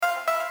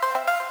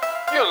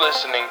You're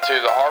listening to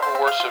the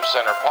Harbor Worship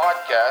Center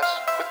podcast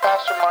with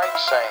Pastor Mike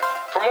Saint.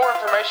 For more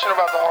information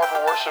about the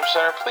Harbor Worship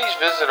Center, please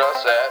visit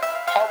us at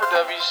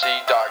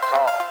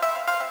harborwc.com.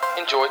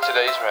 Enjoy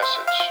today's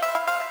message.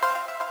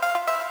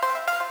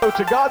 So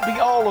to God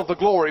be all of the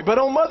glory. But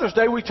on Mother's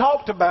Day, we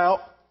talked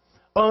about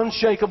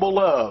unshakable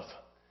love.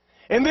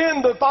 And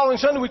then the following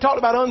Sunday, we talked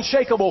about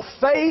unshakable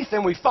faith,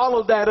 and we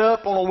followed that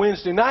up on a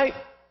Wednesday night.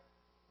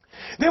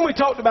 Then we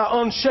talked about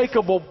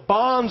unshakable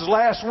bonds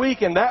last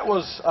week, and that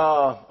was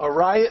a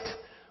riot.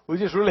 We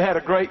just really had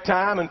a great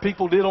time, and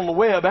people did on the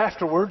web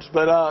afterwards.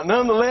 But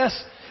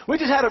nonetheless, we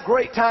just had a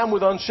great time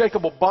with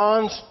unshakable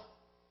bonds.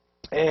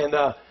 And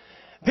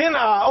then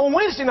on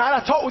Wednesday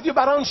night, I talked with you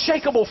about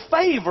unshakable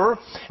favor.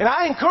 And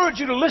I encourage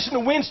you to listen to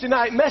Wednesday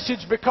night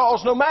message,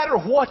 because no matter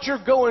what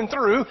you're going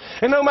through,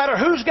 and no matter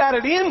who's got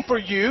it in for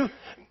you,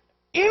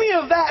 any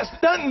of that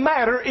doesn't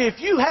matter.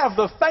 If you have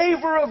the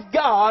favor of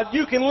God,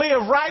 you can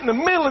live right in the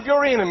middle of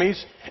your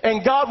enemies,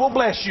 and God will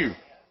bless you.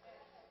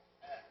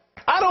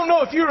 I don't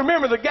know if you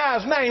remember the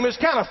guy's name. It's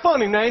kind of a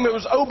funny name. It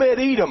was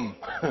Obed-Edom.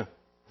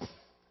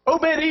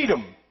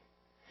 Obed-Edom.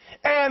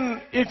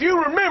 And if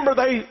you remember,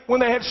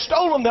 when they had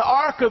stolen the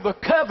Ark of the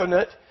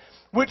Covenant,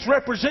 which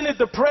represented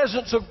the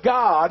presence of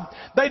God,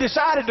 they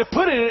decided to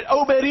put it at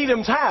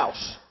Obed-Edom's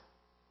house.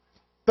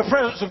 The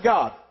presence of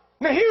God.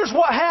 Now here's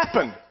what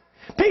happened.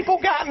 People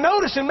got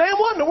noticing, man,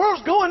 what in the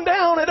world's going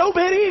down at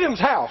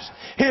Obed-Edom's house?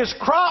 His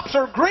crops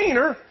are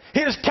greener.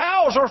 His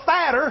cows are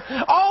fatter.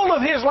 All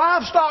of his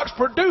livestock's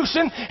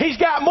producing. He's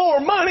got more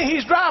money.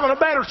 He's driving a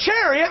better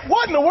chariot.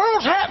 What in the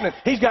world's happening?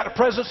 He's got the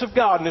presence of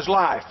God in his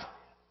life.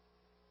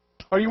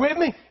 Are you with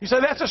me? You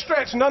say, that's a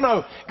stretch.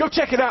 No. Go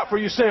check it out for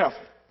yourself.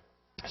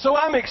 So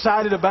I'm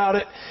excited about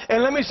it.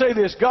 And let me say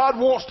this. God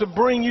wants to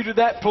bring you to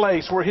that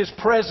place where His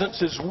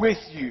presence is with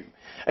you.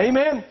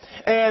 Amen?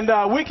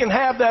 And we can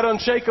have that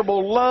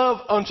unshakable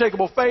love,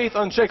 unshakable faith,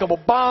 unshakable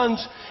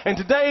bonds. And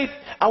today,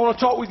 I want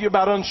to talk with you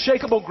about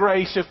unshakable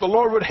grace, if the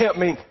Lord would help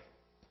me.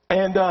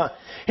 And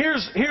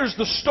here's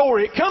the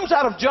story. It comes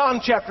out of John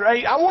chapter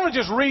 8. I want to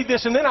just read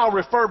this, and then I'll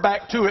refer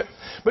back to it.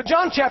 But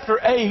John chapter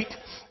 8,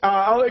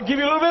 I'll give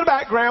you a little bit of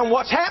background.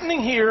 What's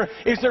happening here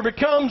is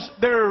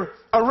there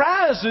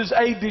arises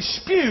a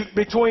dispute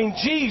between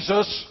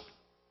Jesus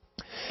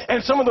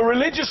and some of the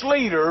religious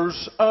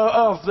leaders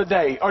of the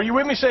day. Are you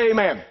with me? Say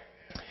amen.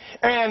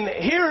 And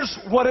here's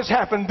what has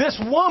happened. This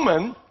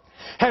woman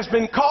has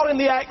been caught in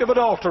the act of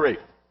adultery.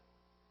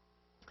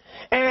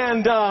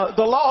 And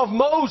the law of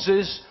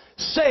Moses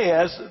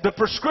says the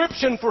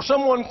prescription for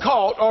someone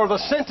caught, or the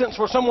sentence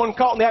for someone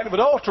caught in the act of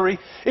adultery,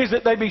 is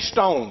that they be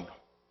stoned.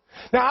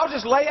 Now, I'll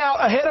just lay out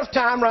ahead of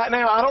time right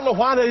now. I don't know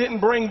why they didn't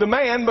bring the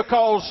man,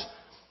 because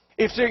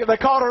if they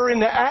caught her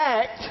in the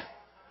act,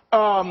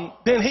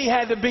 then he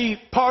had to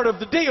be part of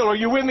the deal. Are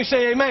you with me?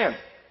 Say amen.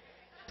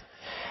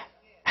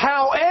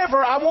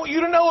 However, I want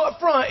you to know up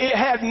front, it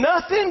had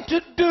nothing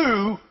to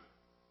do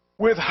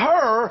with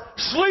her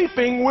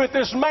sleeping with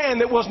this man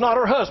that was not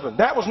her husband.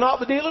 That was not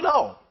the deal at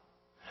all.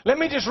 Let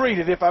me just read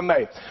it, if I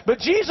may. But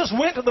Jesus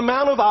went to the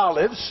Mount of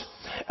Olives.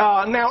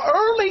 Now,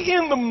 early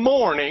in the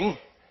morning,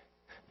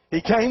 He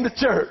came to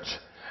church.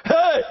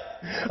 Hey!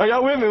 Are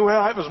y'all with me?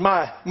 Well, that was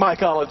my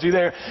mycology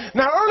there.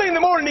 Now, early in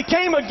the morning, He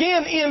came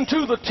again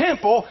into the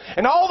temple,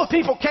 and all the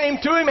people came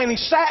to Him, and He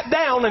sat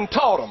down and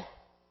taught them.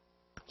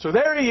 So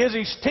there He is.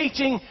 He's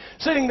teaching,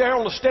 sitting there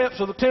on the steps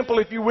of the temple,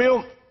 if you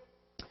will.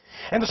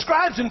 And the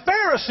scribes and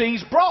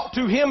Pharisees brought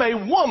to Him a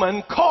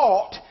woman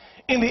caught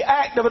in the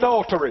act of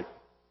adultery.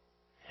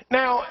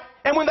 Now,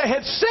 and when they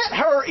had set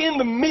her in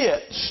the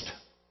midst,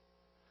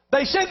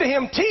 they said to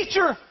Him,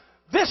 Teacher,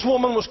 this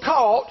woman was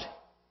caught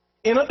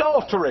in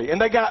adultery. And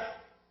they got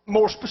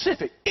more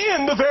specific.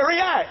 In the very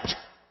act.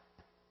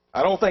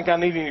 I don't think I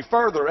need any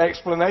further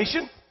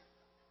explanation.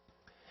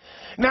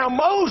 Now,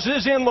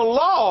 Moses in the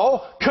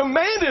law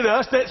commanded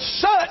us that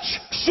such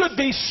should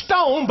be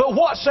stoned, but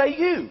what say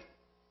you?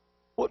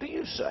 What do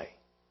you say?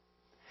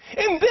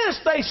 In this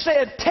they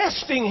said,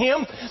 testing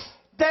Him,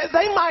 that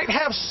they might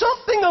have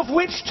something of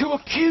which to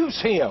accuse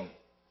Him.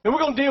 And we're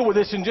going to deal with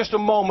this in just a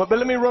moment, but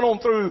let me run on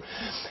through.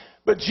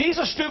 But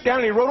Jesus stooped down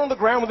and He wrote on the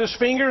ground with His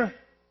finger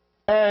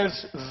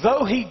as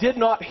though He did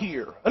not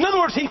hear. In other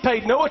words, He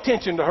paid no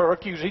attention to her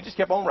accuser. He just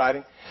kept on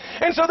writing.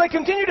 And so they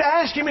continued to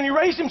ask Him, and He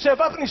raised Himself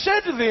up and He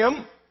said to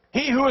them,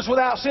 He who is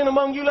without sin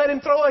among you, let him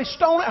throw a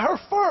stone at her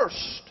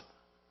first.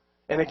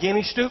 And again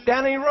He stooped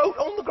down and He wrote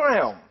on the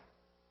ground.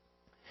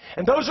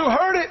 And those who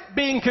heard it,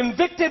 being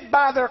convicted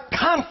by their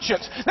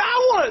conscience. Now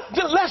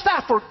lest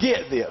I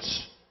forget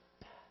this.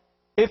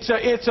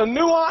 It's a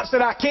nuance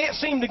that I can't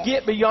seem to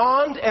get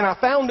beyond, and I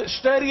found it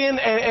studying,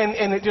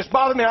 and it just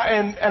bothered me,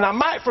 and I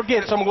might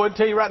forget it, so I'm going to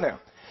tell you right now.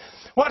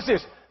 Watch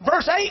this.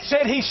 Verse 8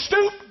 said He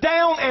stooped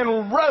down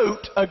and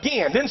wrote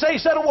again. Didn't say He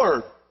said a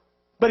word,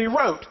 but He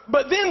wrote.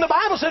 But then the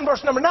Bible said in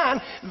verse number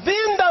 9,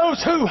 then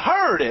those who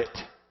heard it.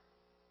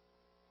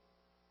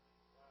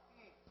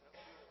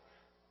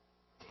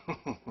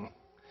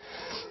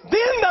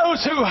 Then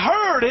those who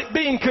heard it,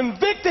 being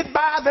convicted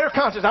by their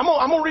conscience. I'm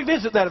going to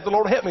revisit that if the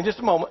Lord will help me in just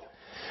a moment.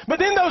 But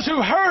then those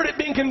who heard it,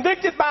 being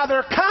convicted by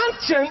their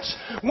conscience,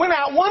 went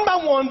out one by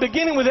one,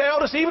 beginning with the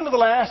eldest even to the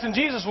last. And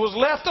Jesus was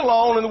left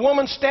alone, and the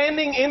woman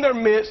standing in their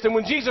midst. And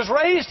when Jesus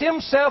raised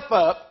himself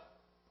up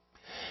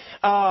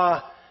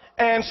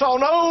and saw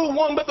no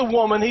one but the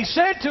woman, he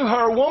said to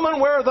her, "Woman,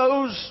 where are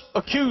those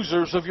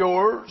accusers of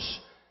yours?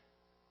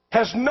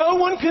 Has no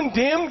one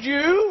condemned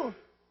you?"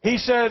 She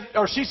said,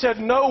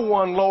 "No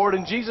one, Lord."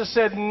 And Jesus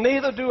said,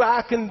 "Neither do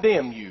I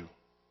condemn you.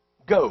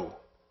 Go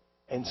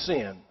and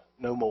sin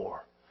no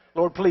more."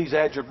 Lord, please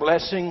add your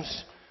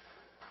blessings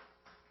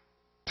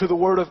to the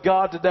Word of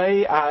God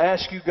today. I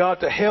ask you, God,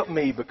 to help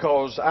me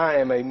because I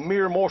am a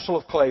mere morsel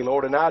of clay,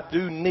 Lord, and I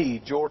do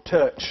need your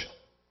touch.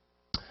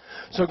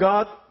 So,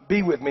 God,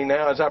 be with me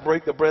now as I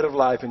break the bread of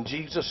life. In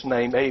Jesus'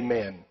 name,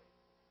 amen.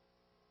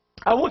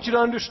 I want you to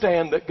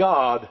understand that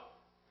God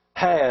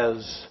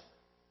has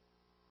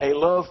a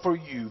love for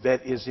you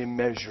that is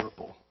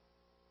immeasurable.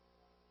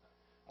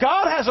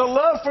 God has a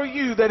love for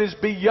you that is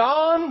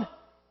beyond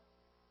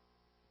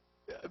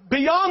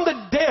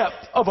the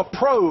depth of a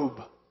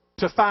probe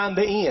to find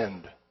the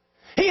end.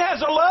 He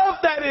has a love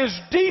that is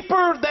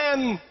deeper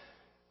than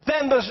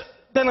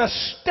a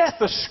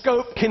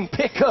stethoscope can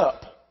pick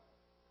up.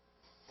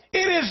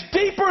 It is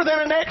deeper than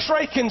an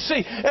x-ray can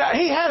see.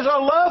 He has a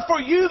love for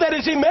you that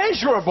is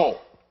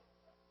immeasurable.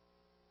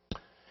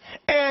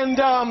 And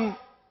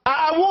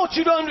I want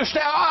you to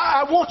understand,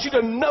 I want you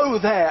to know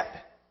that.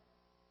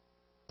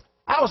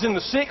 I was in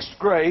the 6th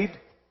grade,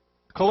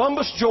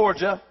 Columbus,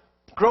 Georgia,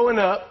 growing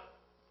up.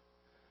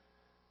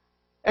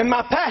 And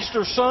my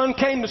pastor's son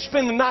came to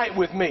spend the night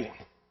with me.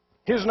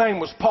 His name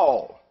was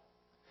Paul.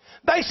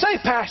 They say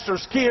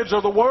pastors' kids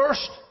are the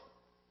worst.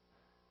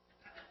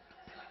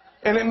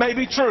 And it may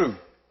be true.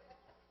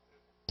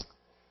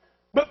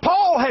 But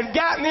Paul had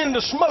gotten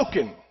into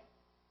smoking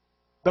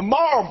the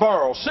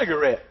Marlboro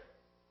cigarette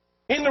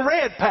in the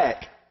red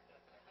pack.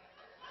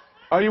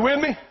 Are you with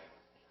me?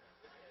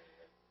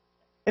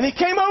 And he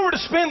came over to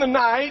spend the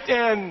night,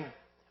 and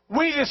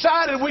we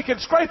decided we could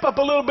scrape up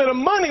a little bit of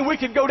money. We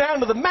could go down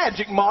to the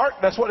Magic Mart.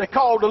 That's what they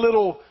called the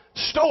little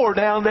store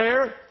down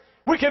there.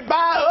 We could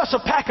buy us a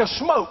pack of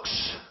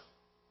smokes.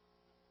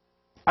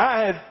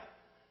 I had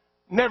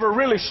never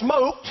really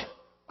smoked.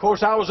 Of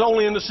course, I was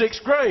only in the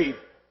 6th grade.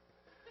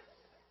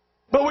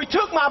 But we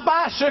took my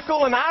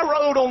bicycle, and I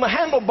rode on the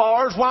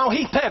handlebars while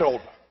he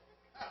pedaled.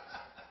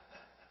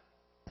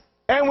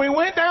 And we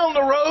went down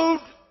the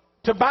road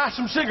to buy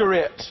some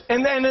cigarettes.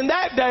 And then in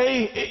that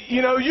day,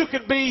 you know, you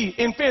could be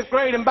in 5th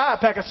grade and buy a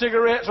pack of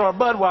cigarettes or a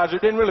Budweiser.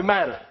 It didn't really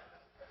matter.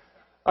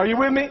 Are you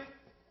with me?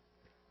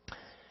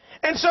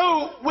 And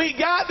so we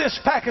got this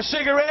pack of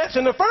cigarettes,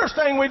 and the first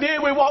thing we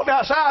did, we walked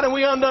outside and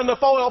we undone the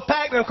foil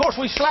pack, and of course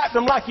we slapped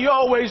them like you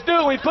always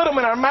do. We put them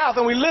in our mouth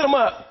and we lit them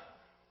up.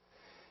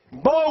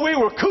 Boy, we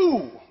were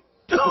cool.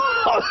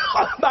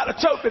 About to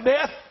choke to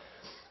death.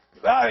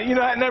 I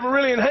never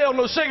really inhaled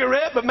no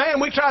cigarette, but man,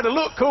 we tried to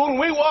look cool, and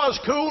we was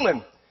cool.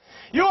 And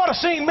you ought to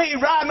seen me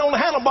riding on the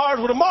handlebars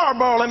with a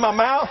Marlboro in my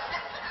mouth,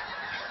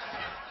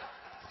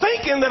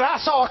 thinking that I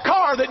saw a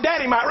car that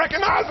Daddy might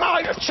recognize, and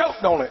I just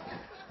choked on it.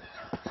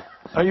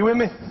 Are you with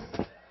me?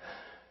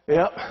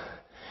 Yep.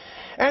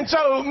 And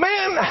so,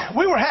 man,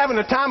 we were having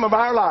the time of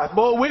our life.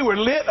 Boy, we were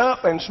lit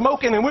up and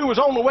smoking, and we was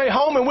on the way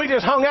home, and we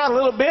just hung out a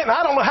little bit, and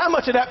I don't know how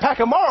much of that pack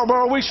of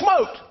Marlboro we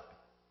smoked.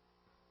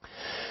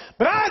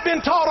 But I had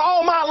been taught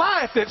all my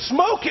life that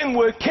smoking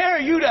would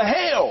carry you to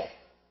hell.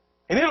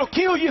 And it'll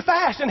kill you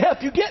fast and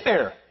help you get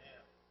there.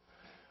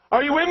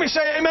 Are you with me?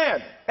 Say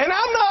amen. And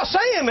I'm not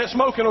saying that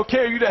smoking will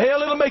carry you to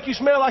hell. It'll make you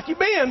smell like you've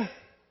been.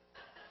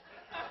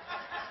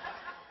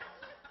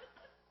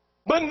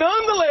 But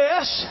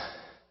nonetheless,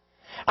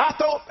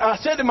 I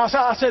said to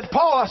myself,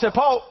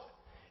 Paul,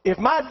 if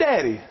my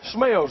daddy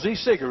smells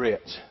these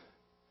cigarettes,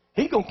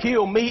 he's going to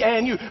kill me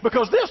and you.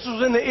 Because this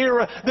was in the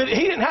era that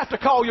he didn't have to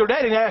call your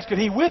daddy and ask, could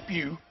he whip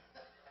you?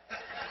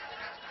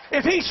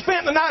 If he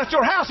spent the night at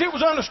your house, it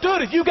was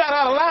understood if you got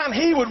out of line,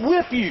 he would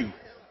whip you.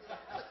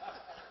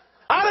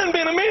 I done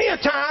been many a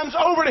times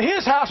over to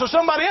his house or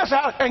somebody else's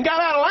house and got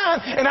out of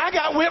line, and I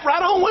got whipped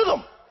right on with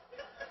them.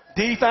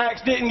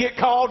 Defects didn't get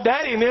called.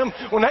 Daddy and them,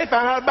 when they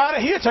found out about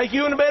it, he'd take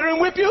you in the bedroom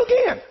and whip you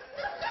again.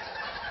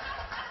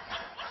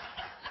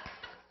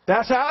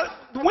 That's how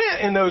it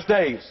went in those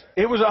days.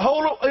 It was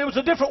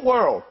a different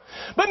world.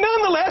 But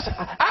nonetheless,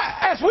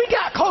 as we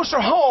got closer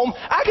home,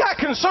 I got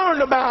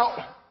concerned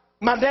about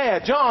my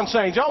dad, John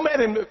Saint. Y'all met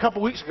him a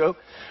couple weeks ago.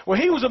 Well,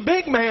 he was a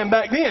big man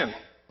back then.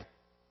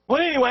 Well,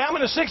 anyway, I'm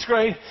in the 6th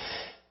grade,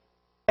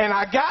 and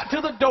I got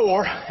to the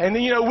door, and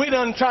then, we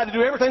done tried to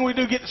do everything we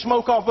do, get the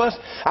smoke off us.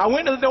 I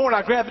went to the door, and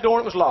I grabbed the door,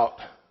 and it was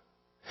locked.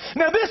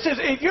 Now, this is,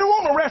 if you're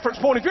wanting a reference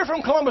point, if you're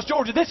from Columbus,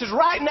 Georgia, this is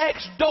right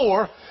next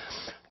door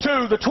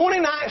to the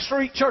 29th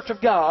Street Church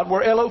of God,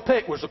 where L.O.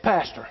 Peck was the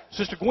pastor.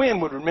 Sister Gwen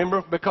would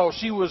remember because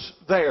she was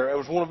there. It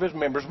was one of his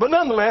members. But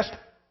nonetheless,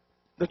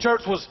 the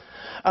church was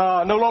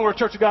no longer a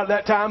church of God at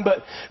that time.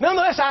 But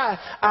nonetheless,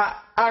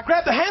 I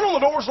grabbed the handle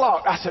and the door was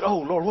locked. I said, oh,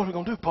 Lord, what are we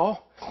going to do,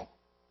 Paul?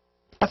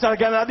 I thought I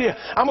got an idea.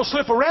 I'm going to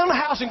slip around the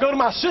house and go to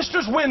my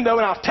sister's window,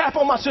 and I'll tap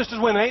on my sister's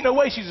window. Ain't no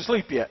way she's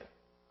asleep yet.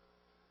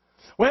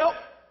 Well,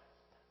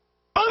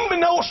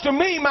 unbeknownst to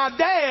me, my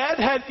dad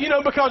had,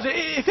 because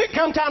if it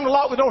come time to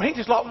lock the door, he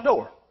just locked the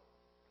door.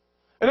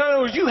 In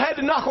other words, you had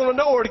to knock on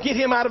the door to get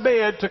him out of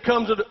bed to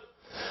come to the...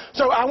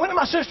 So I went to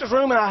my sister's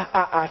room, and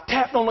I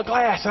tapped on the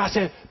glass, and I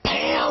said,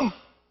 Pam!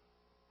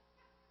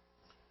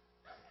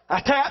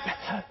 I tapped,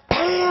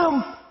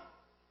 Pam!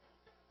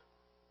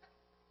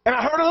 And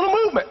I heard a little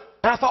movement.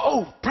 And I thought,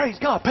 oh, praise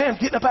God, Pam's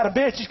getting up out of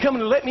bed. She's coming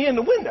to let me in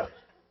the window.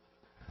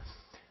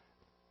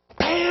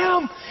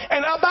 Bam!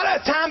 And about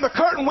that time, the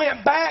curtain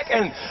went back,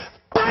 and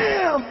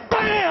bam,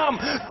 bam,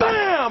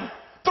 bam!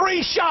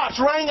 3 shots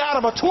rang out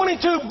of a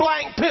 .22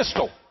 blank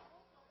pistol.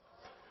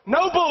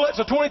 No bullets.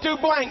 A .22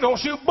 blank don't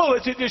shoot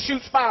bullets. It just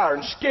shoots fire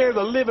and scare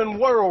the living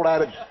world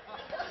out of you.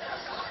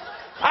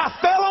 I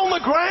fell on the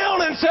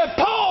ground and said,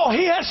 Paul,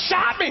 he has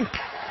shot me.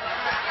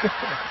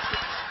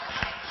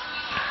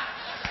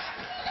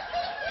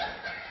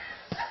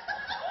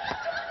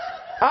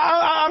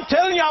 I'm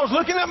telling you, I was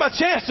looking at my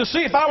chest to see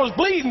if I was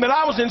bleeding, but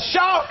I was in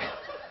shock.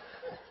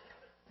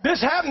 This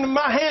happened to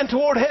my hand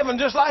toward heaven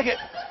just like it.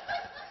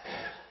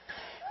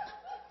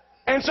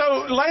 And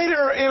so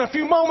later, in a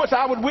few moments,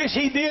 I would wish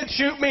he did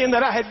shoot me and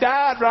that I had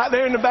died right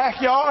there in the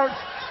backyard.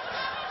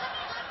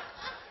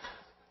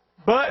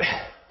 But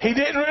he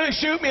didn't really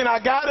shoot me, and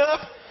I got up,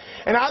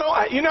 and I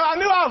knew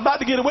I was about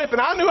to get a whipping.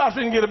 I knew I was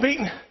going to get a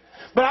beating,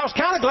 but I was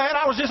kind of glad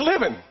I was just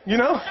living,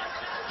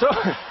 So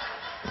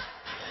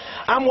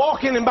I'm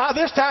walking, and by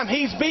this time,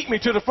 he's beat me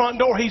to the front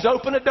door. He's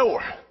opened the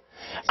door.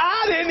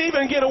 I didn't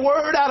even get a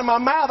word out of my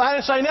mouth. I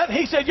didn't say nothing.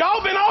 He said,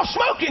 y'all been off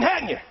smoking,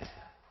 hadn't you?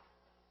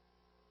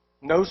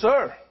 No,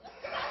 sir.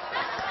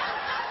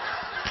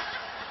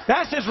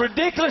 That's as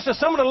ridiculous as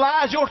some of the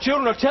lies your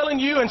children are telling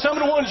you and some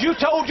of the ones you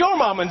told your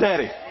mom and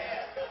daddy.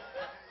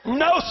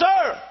 No,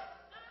 sir.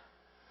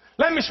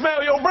 Let me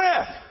smell your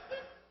breath.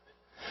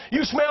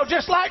 You smell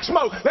just like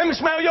smoke. Let me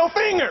smell your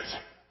fingers.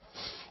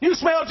 You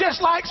smell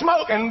just like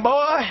smoke. And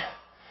boy,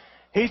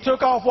 he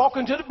took off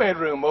walking to the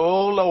bedroom.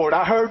 Oh, Lord,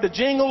 I heard the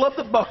jingle of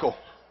the buckle.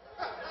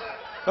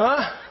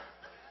 Huh?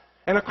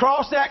 And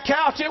across that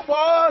couch it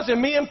was,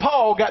 and me and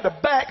Paul got the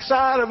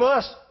backside of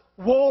us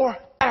wore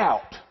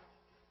out.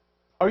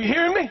 Are you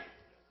hearing me?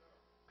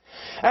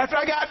 After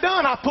I got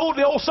done, I pulled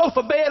the old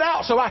sofa bed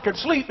out so I could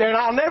sleep there, and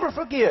I'll never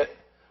forget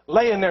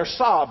laying there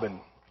sobbing.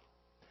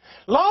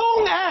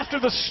 Long after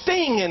the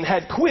stinging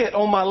had quit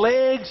on my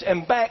legs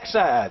and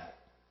backside,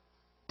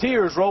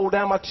 tears rolled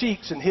down my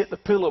cheeks and hit the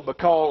pillow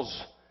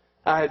because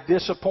I had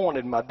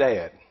disappointed my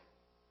dad.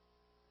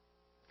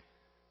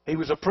 He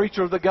was a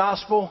preacher of the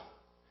gospel.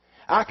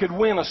 I could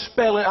win a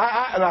spelling.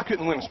 I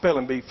couldn't win a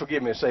spelling bee.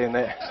 Forgive me for saying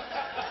that.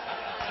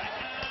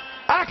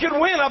 I could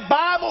win a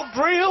Bible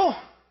drill.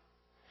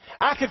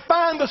 I could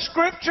find the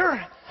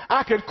scripture.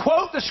 I could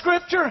quote the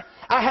scripture.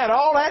 I had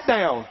all that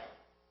down.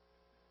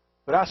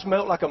 But I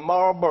smelled like a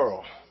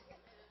Marlboro.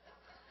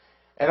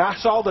 And I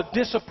saw the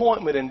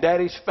disappointment in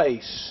Daddy's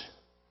face.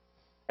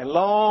 And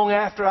long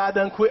after I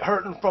done quit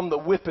hurting from the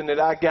whipping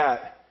that I got,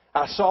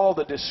 I saw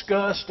the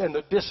disgust and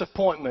the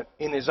disappointment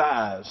in his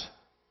eyes.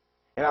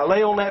 And I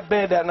lay on that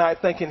bed that night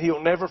thinking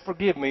he'll never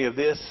forgive me of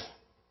this.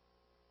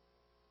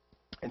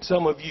 And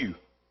some of you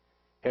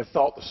have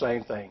thought the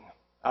same thing.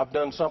 I've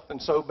done something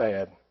so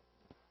bad.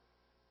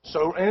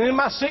 And in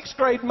my 6th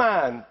grade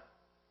mind,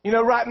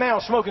 right now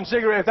smoking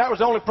cigarettes, if that was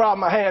the only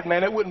problem I had,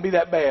 man, it wouldn't be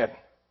that bad.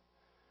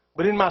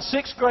 But in my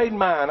 6th grade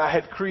mind, I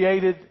had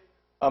created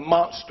a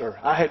monster.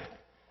 I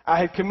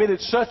had committed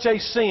such a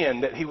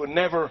sin that he would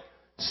never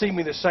see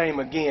me the same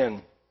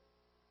again.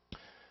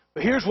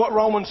 But here's what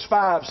Romans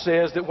 5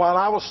 says, that while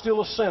I was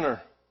still a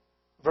sinner,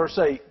 verse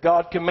 8,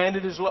 God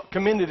commended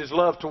his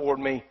love toward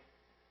me,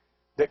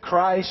 that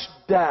Christ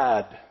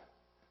died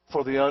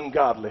for the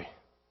ungodly.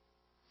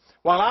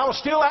 While I was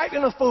still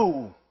acting a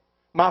fool,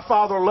 my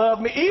Father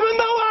loved me, even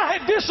though I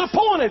had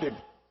disappointed him.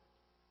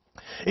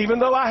 Even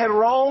though I had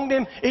wronged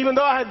him, even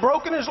though I had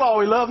broken his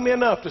law, he loved me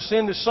enough to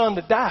send his Son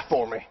to die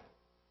for me.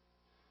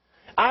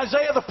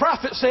 Isaiah the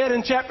prophet said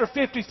in chapter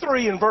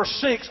 53 and verse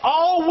 6,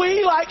 all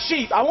we like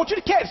sheep. I want you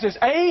to catch this.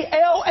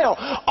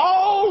 A-L-L.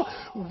 All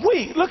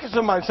we. Look at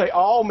somebody and say,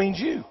 all means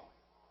you.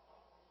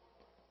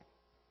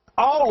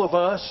 All of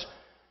us,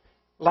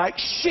 like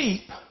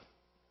sheep,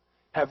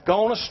 have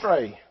gone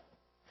astray.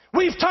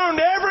 We've turned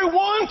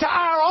everyone to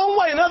our own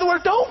way. In other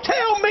words, don't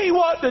tell me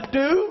what to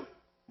do,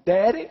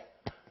 Daddy,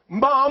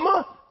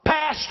 Mama,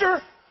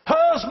 Pastor,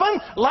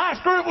 husband, life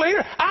group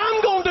leader.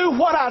 I'm going to do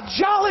what I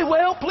jolly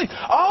well please.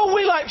 All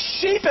we like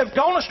sheep have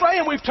gone astray,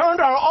 and we've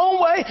turned our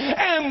own way,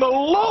 and the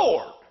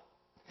Lord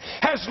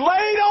has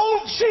laid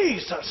on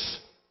Jesus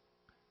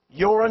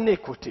your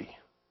iniquity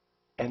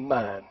and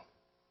mine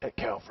at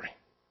Calvary.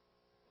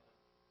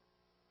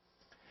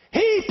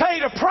 He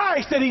paid a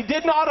price that he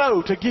did not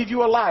owe to give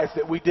you a life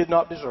that we did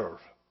not deserve.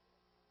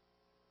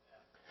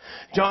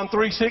 John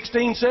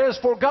 3:16 says,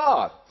 for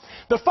God,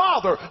 the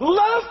Father,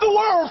 loved the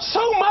world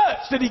so much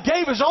that he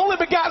gave his only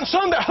begotten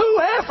Son, that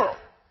whoever,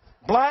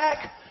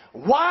 black,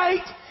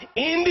 white,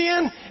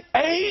 Indian,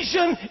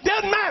 Asian,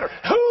 doesn't matter.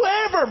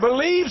 Whoever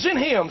believes in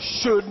him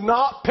should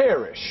not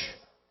perish,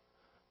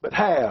 but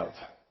have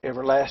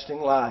everlasting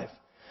life.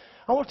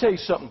 I want to tell you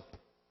something.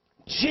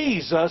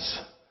 Jesus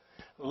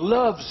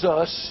loves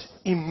us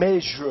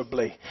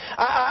immeasurably.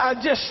 I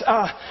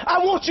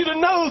want you to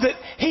know that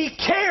he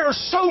cares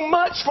so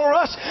much for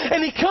us,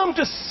 and he come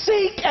to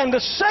seek and to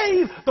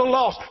save the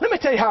lost. Let me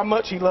tell you how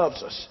much he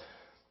loves us.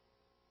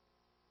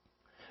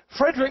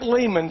 Frederick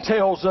Lehman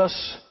tells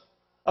us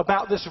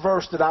about this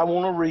verse that I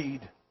want to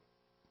read.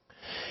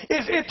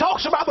 It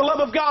talks about the love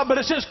of God, but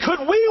it says, could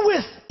we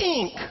with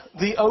ink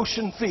the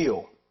ocean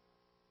fill?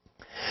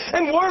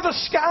 And were the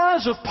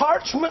skies of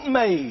parchment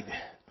made,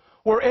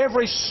 were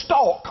every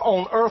stalk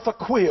on earth a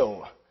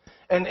quill,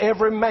 and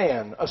every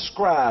man a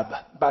scribe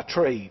by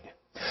trade?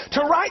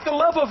 To write the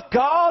love of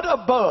God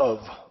above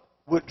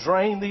would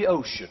drain the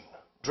ocean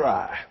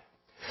dry.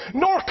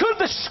 Nor could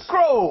the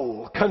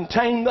scroll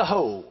contain the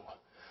whole,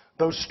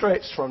 though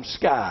stretched from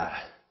sky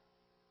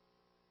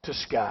to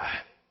sky.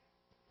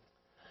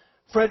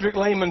 Frederick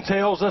Lehman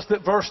tells us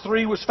that verse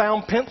 3 was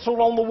found penciled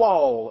on the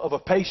wall of a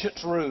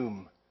patient's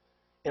room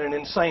in an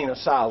insane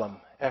asylum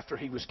after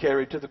he was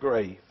carried to the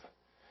grave.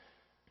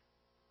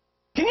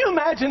 Can you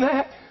imagine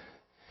that?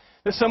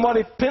 That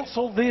somebody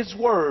penciled these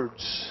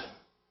words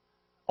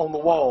on the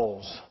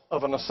walls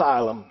of an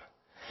asylum.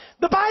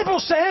 The Bible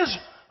says,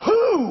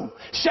 who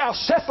shall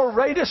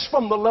separate us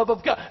from the love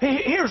of God?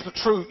 Here's the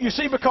truth. You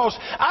see, because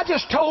I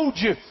just told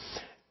you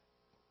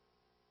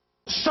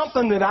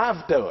something that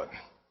I've done.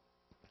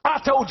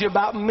 I told you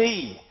about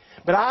me.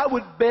 But I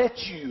would bet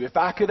you, if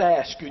I could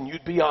ask you, and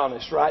you'd be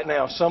honest right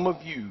now, some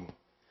of you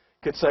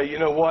could say, you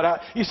know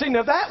what? You see,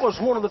 now that was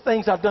one of the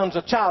things I've done as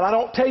a child.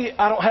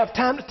 I don't have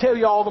time to tell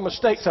you all the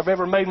mistakes I've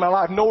ever made in my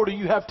life, nor do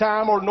you have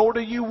time, or nor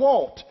do you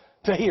want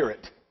to hear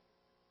it.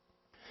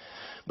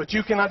 But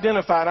you can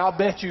identify, and I'll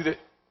bet you that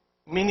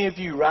many of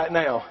you right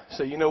now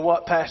say, you know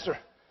what, Pastor?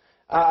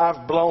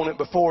 I've blown it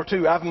before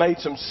too. I've made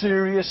some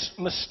serious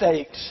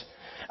mistakes.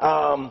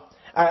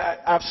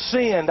 I've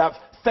sinned. I've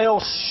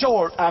fell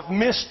short. I've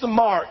missed the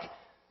mark.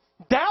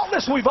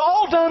 Doubtless we've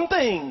all done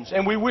things,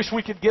 and we wish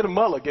we could get a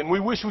mulligan.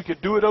 We wish we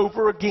could do it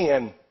over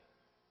again.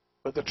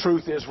 But the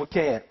truth is we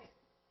can't.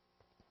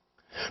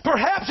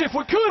 Perhaps if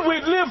we could,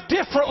 we'd live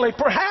differently.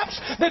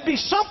 Perhaps there'd be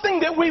something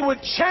that we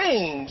would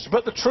change.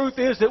 But the truth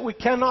is that we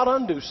cannot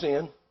undo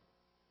sin.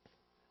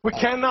 We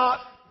cannot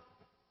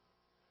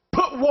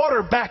put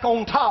water back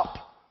on top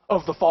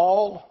of the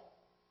fall.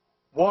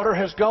 Water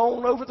has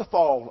gone over the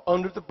fall,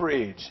 under the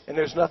bridge, and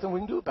there's nothing we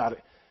can do about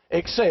it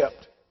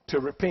except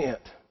to repent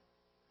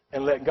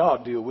and let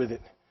God deal with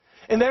it.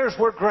 And there's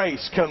where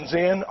grace comes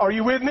in. Are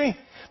you with me?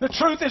 The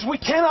truth is we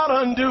cannot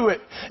undo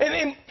it.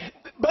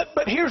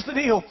 But here's the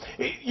deal.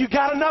 You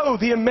got to know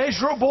the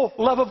immeasurable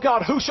love of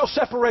God. Who shall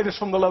separate us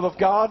from the love of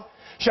God?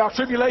 Shall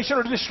tribulation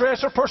or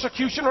distress or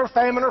persecution or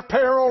famine or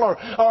peril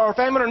or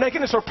famine or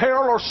nakedness or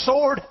peril or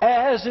sword,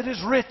 as it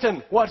is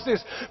written. Watch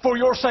this. For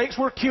your sakes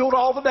we're killed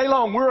all the day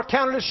long. We're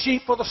accounted as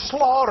sheep for the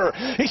slaughter.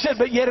 He said,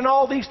 but yet in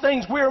all these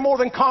things we are more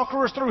than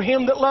conquerors through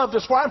him that loved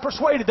us. For I'm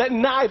persuaded that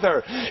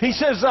neither, he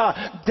says,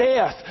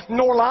 death,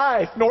 nor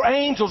life, nor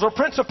angels, or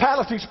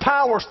principalities,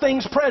 powers,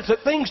 things present,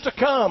 things to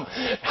come,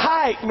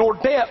 height, nor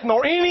depth,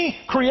 nor any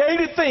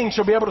created thing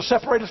shall be able to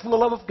separate us from the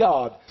love of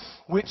God,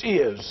 which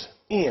is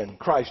in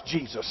Christ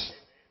Jesus,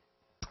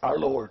 our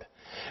Lord.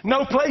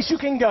 No place you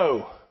can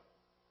go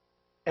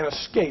and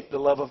escape the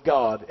love of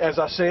God. As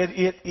I said,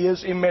 it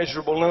is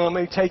immeasurable. Now let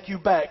me take you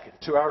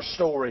back to our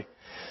story.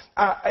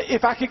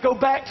 If I could go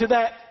back to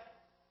that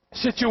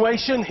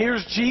situation,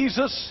 here's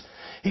Jesus.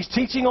 He's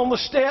teaching on the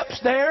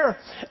steps there,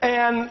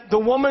 and the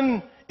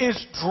woman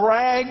is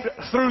dragged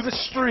through the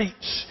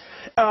streets.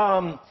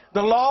 The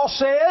law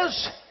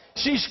says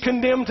she's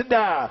condemned to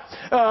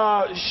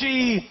die.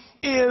 She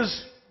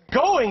is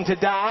going to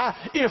die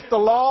if the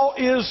law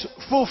is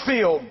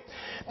fulfilled.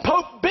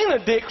 Pope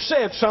Benedict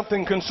said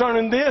something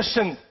concerning this,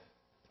 and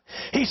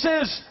he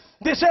says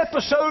this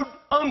episode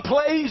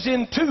unplays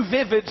in two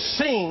vivid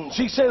scenes.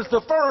 He says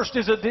the first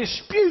is a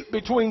dispute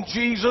between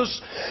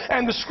Jesus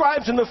and the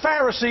scribes and the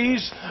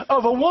Pharisees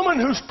of a woman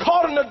who's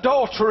caught in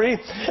adultery,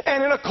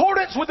 and in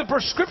accordance with the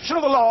prescription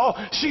of the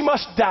law, she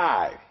must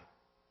die.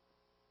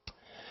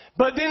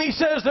 But then he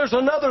says there's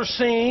another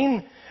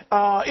scene.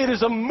 It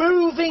is a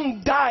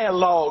moving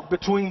dialogue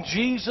between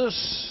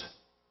Jesus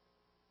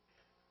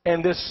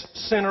and this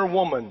sinner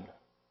woman.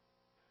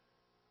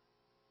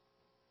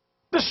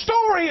 The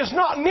story is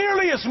not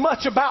nearly as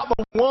much about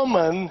the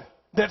woman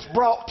that's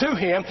brought to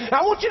him.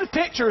 Now, I want you to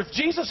picture if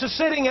Jesus is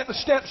sitting at the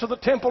steps of the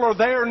temple or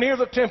there near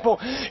the temple.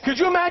 Could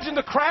you imagine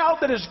the crowd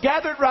that is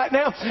gathered right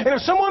now? And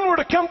if someone were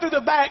to come through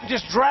the back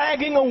just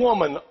dragging a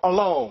woman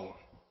along,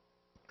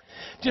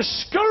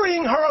 just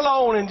scurrying her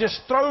along, and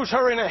just throws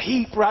her in a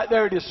heap right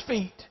there at his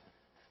feet.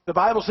 The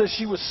Bible says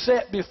she was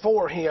set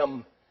before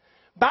him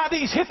by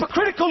these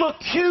hypocritical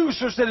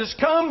accusers that has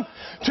come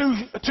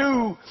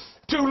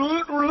to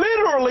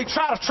literally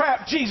try to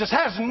trap Jesus.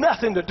 Has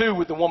nothing to do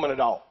with the woman at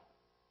all.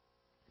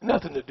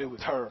 Nothing to do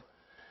with her.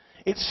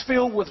 It's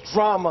filled with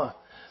drama.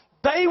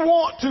 They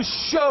want to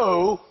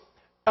show,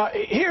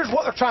 here's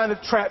what they're trying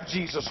to trap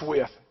Jesus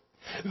with.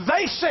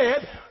 They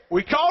said,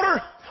 we caught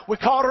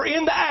her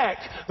in the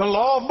act. The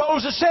law of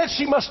Moses said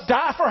she must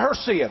die for her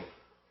sin.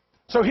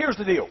 So here's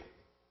the deal.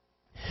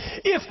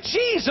 If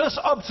Jesus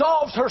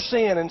absolves her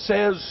sin and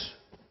says,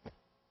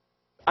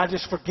 I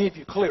just forgive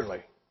you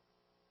clearly,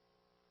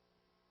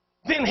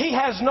 then he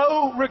has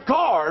no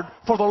regard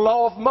for the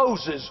law of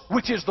Moses,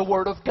 which is the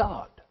Word of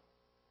God.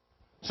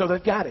 So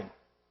they've got him.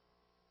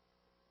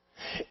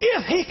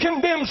 If he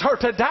condemns her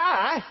to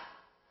die,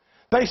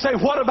 they say,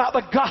 what about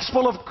the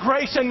gospel of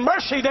grace and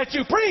mercy that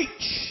you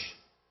preach?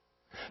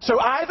 So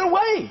either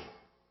way,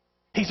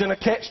 he's in a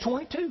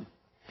catch-22.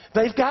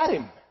 They've got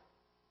him,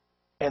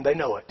 and they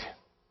know it.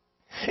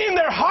 In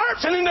their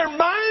hearts and in their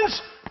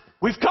minds,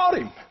 we've caught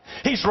him.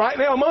 He's right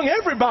now among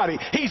everybody.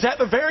 He's at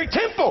the very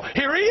temple.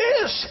 Here he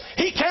is.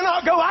 He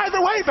cannot go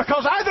either way,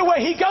 because either way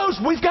he goes,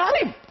 we've got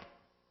him.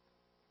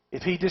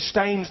 If he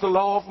disdains the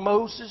law of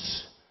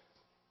Moses,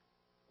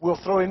 we'll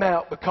throw him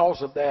out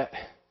because of that.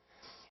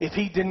 If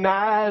he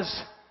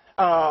denies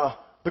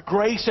the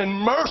grace and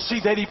mercy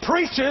that he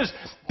preaches,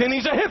 then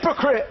he's a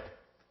hypocrite.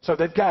 So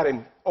they've got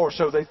him, or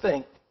so they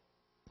think.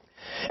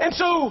 And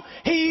so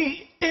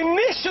he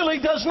initially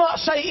does not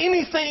say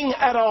anything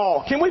at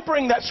all. Can we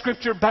bring that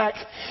scripture back?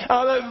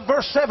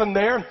 Verse 7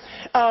 there.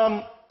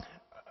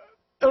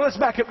 Let's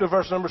back up to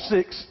verse number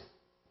 6.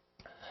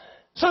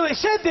 So they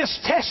said this,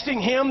 testing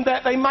him,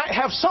 that they might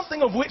have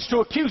something of which to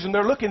accuse him.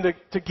 They're looking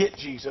to get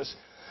Jesus.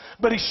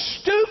 But he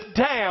stooped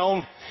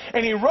down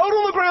and he wrote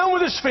on the ground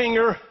with his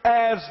finger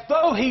as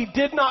though he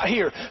did not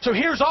hear. So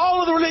here's all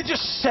of the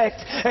religious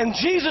sect, and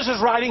Jesus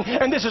is writing,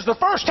 and this is the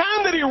first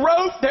time that he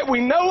wrote that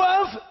we know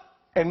of,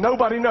 and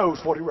nobody knows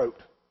what he wrote.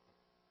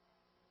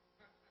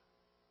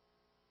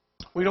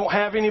 We don't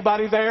have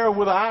anybody there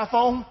with an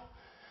iPhone.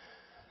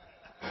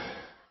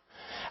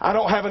 I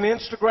don't have an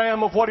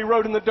Instagram of what he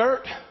wrote in the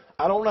dirt.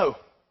 I don't know.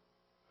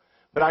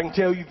 But I can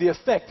tell you the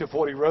effect of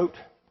what he wrote.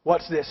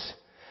 What's this?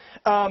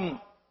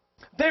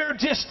 They're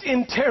just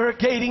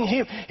interrogating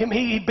him.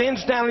 He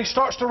bends down and he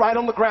starts to write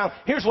on the ground.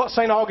 Here's what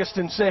St.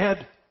 Augustine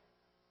said.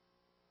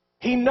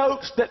 He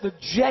notes that the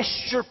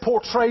gesture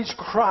portrays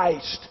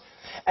Christ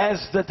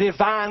as the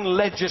divine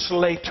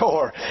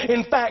legislator.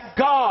 In fact,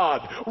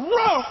 God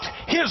wrote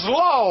his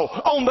law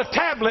on the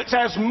tablets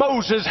as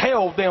Moses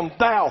held them.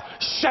 Thou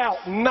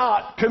shalt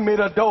not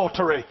commit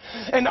adultery.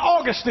 And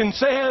Augustine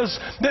says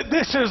that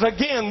this is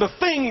again the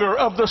finger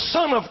of the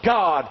Son of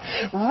God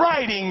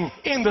writing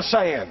in the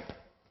sand.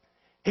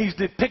 He's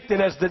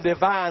depicted as the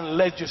divine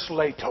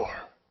legislator.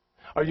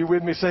 Are you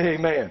with me? Say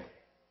amen.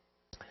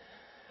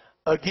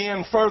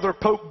 Again, further,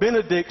 Pope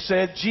Benedict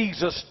said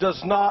Jesus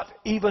does not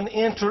even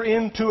enter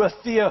into a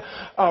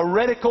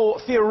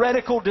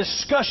theoretical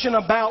discussion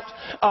about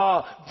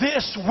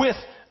this with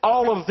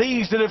all of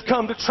these that have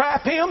come to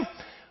trap him.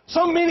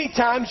 So many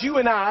times you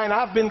and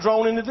I've been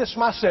drawn into this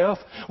myself,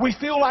 we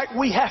feel like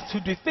we have to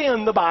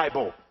defend the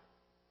Bible.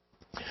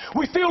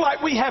 We feel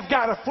like we have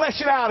got to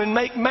flesh it out and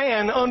make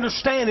man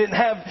understand it and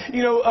have,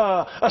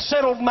 a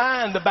settled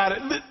mind about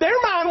it.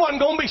 Their mind wasn't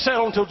going to be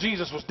settled until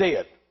Jesus was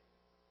dead.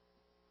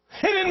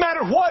 It didn't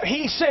matter what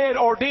he said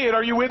or did.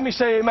 Are you with me?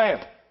 Say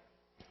amen.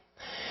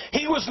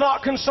 He was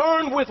not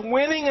concerned with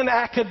winning an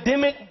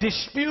academic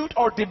dispute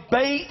or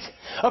debate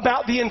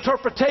about the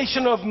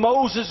interpretation of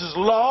Moses'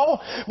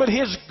 law, but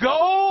his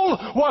goal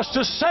was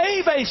to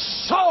save a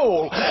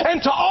soul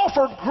and to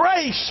offer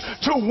grace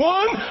to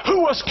one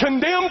who was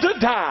condemned to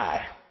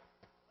die.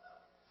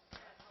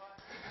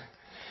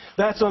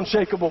 That's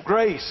unshakable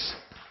grace.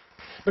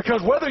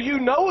 Because whether you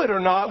know it or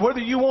not, whether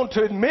you want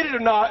to admit it or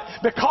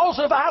not, because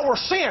of our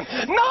sin,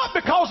 not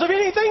because of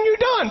anything you've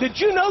done. Did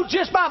you know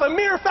just by the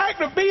mere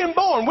fact of being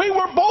born, we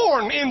were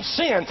born in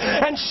sin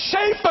and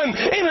shapen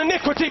in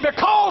iniquity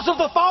because of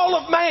the fall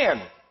of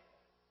man.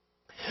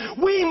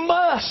 We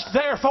must,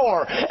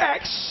 therefore,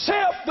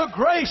 accept the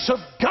grace of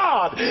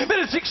God that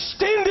is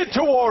extended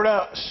toward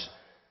us.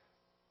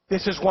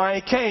 This is why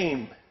He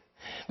came.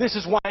 This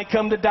is why He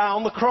come to die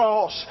on the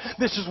cross.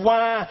 This is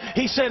why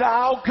He said,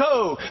 I'll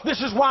go.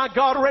 This is why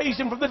God raised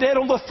Him from the dead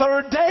on the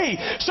third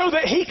day, so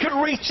that He could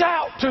reach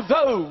out to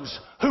those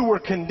who were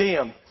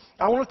condemned.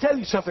 I want to tell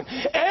you something.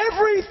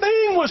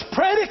 Everything was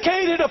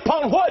predicated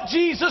upon what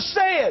Jesus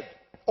said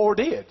or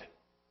did.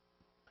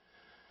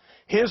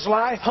 His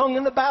life hung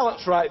in the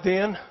balance right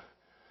then,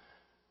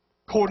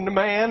 according to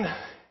man,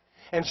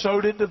 and so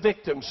did the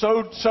victim.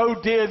 So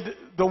did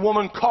the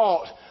woman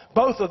caught.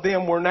 Both of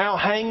them were now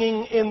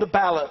hanging in the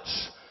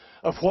balance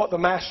of what the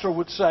Master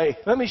would say.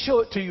 Let me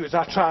show it to you as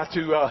I try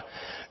to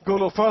go a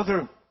little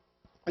further.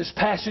 This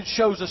passage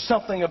shows us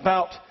something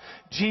about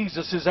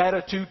Jesus'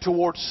 attitude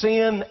towards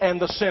sin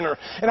and the sinner.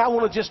 And I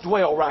want to just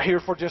dwell right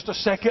here for just a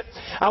second.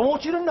 I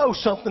want you to know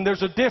something.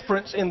 There's a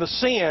difference in the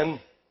sin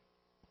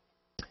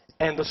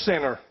and the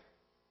sinner.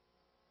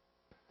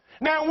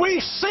 Now, we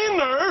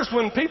sinners,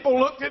 when people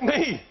looked at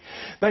me,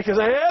 they could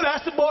say, yeah,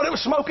 that's the boy that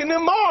was smoking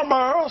them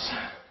Marlboros.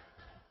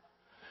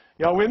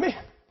 Y'all with me?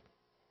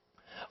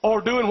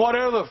 or doing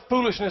whatever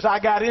foolishness I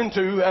got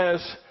into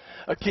as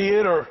a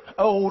kid or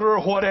older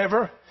or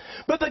whatever.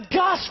 But the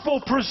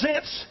gospel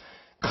presents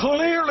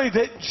clearly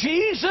that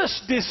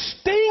Jesus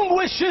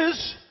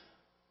distinguishes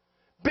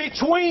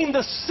between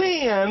the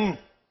sin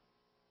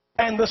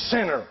and the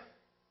sinner.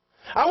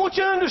 I want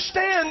you to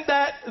understand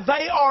that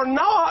they are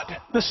not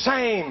the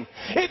same.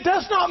 It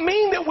does not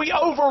mean that we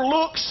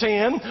overlook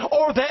sin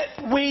or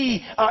that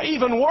we,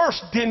 even worse,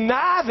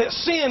 deny that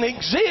sin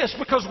exists,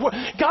 because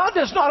God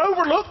does not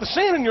overlook the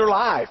sin in your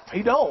life.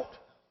 He don't.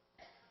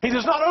 He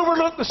does not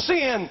overlook the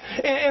sin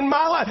in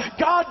my life.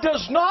 God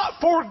does not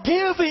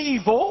forgive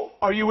evil.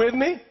 Are you with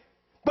me?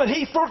 But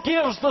He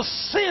forgives the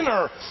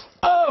sinner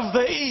of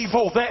the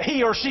evil that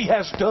he or she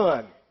has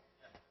done.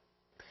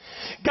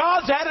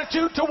 God's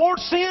attitude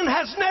towards sin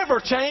has never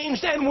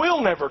changed and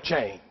will never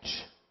change.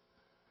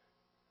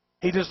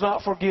 He does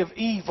not forgive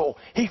evil.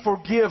 He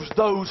forgives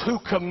those who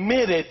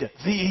committed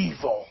the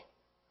evil.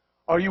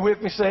 Are you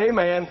with me? Say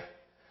amen.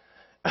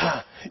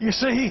 You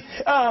see,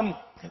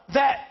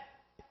 that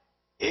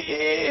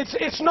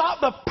it's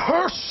not the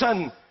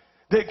person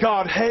that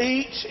God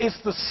hates,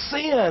 it's the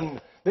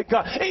sin that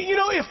God... You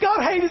know, if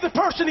God hated the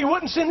person, He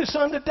wouldn't send His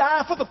Son to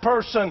die for the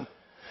person.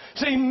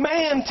 See,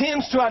 man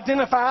tends to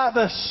identify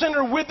the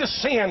sinner with the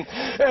sin,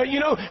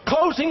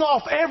 closing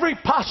off every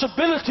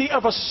possibility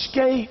of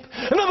escape.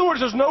 In other words,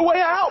 there's no way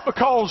out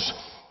because,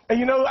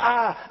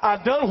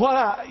 I've done what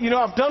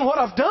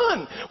I've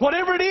done.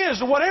 Whatever it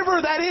is, whatever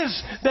that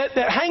is that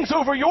hangs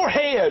over your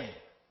head.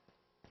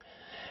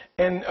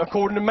 And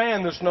according to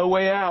man, there's no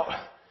way out.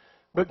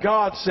 But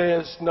God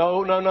says,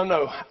 no.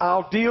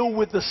 I'll deal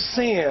with the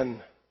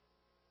sin,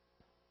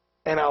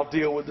 and I'll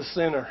deal with the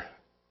sinner.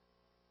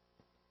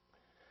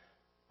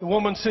 The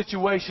woman's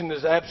situation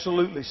is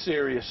absolutely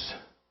serious.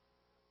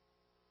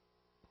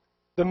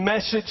 The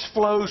message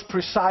flows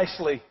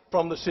precisely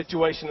from the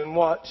situation. And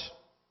watch.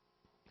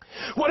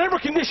 Whatever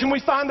condition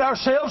we find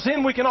ourselves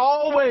in, we can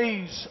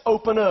always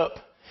open up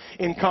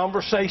in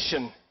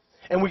conversation.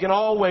 And we can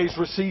always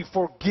receive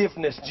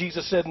forgiveness.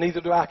 Jesus said,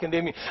 neither do I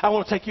condemn you. I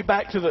want to take you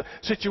back to the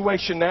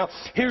situation now.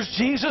 Here's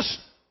Jesus.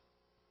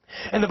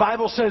 And the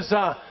Bible says,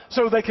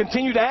 so they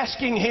continued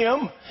asking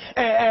Him,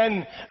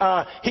 and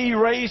He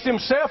raised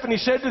Himself, and He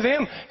said to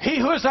them, he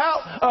who is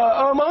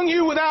out among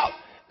you without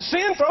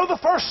sin, throw the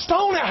first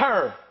stone at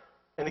her.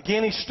 And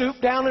again He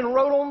stooped down and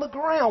wrote on the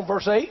ground,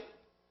 verse 8.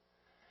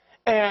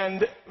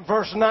 And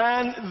verse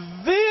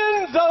 9,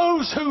 then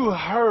those who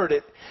heard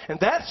it. And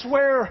that's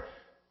where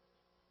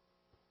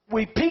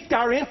we piqued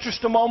our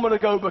interest a moment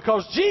ago,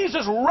 because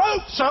Jesus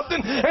wrote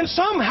something, and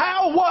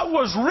somehow what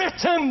was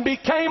written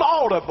became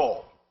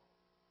audible.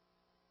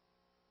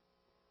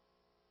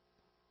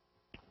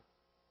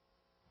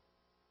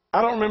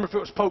 I don't remember if it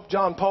was Pope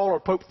John Paul or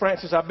Pope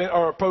Francis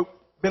or Pope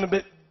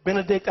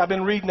Benedict. I've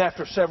been reading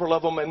after several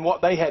of them and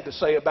what they had to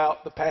say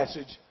about the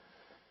passage.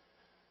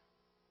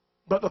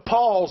 But the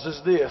pause is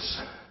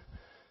this.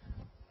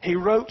 He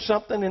wrote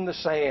something in the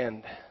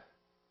sand.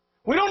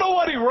 We don't know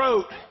what he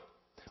wrote,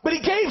 but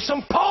he gave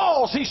some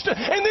pause.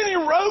 And then he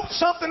wrote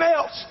something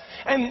else.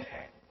 And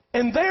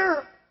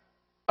their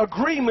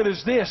agreement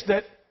is this,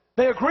 that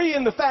they agree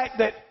in the fact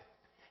that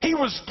he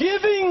was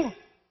giving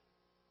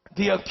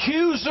the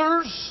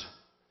accusers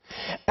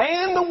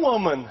and the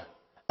woman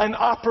an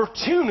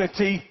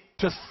opportunity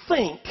to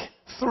think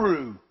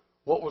through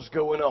what was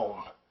going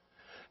on.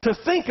 To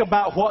think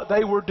about what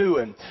they were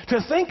doing.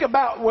 To think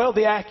about,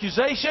 the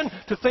accusation.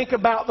 To think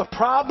about the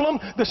problem,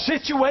 the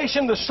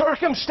situation, the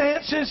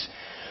circumstances.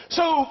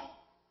 So,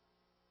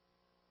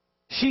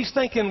 she's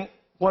thinking,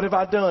 what have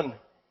I done?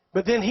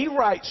 But then he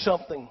writes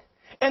something.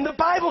 And the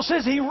Bible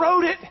says he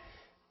wrote it,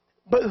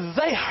 but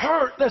they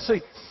heard, let's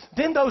see,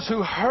 then those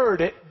who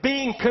heard it,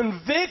 being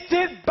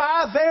convicted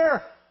by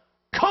their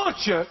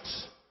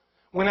conscience,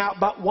 went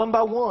out one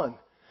by one.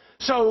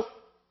 So,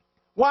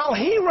 while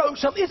he wrote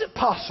something, is it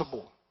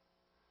possible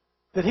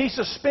that he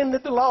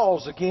suspended the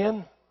laws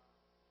again?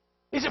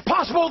 Is it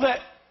possible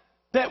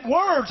that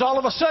words all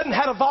of a sudden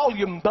had a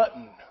volume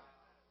button?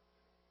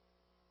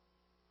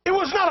 It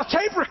was not a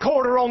tape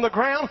recorder on the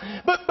ground,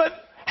 but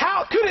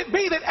how could it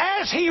be that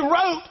as he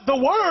wrote, the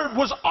word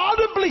was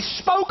audibly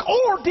spoke,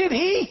 or did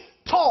he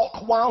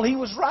talk while he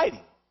was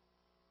writing?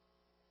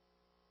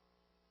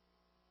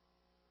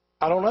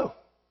 I don't know.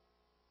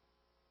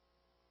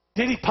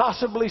 Did he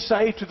possibly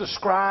say to the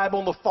scribe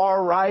on the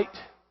far right,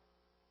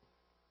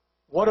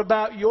 what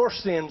about your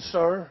sin,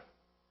 sir?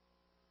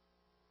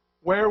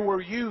 Where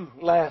were you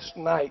last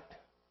night?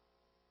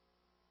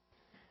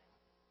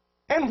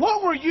 And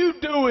what were you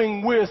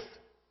doing with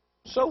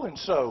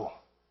so-and-so?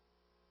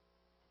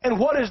 And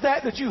what is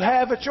that you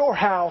have at your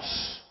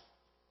house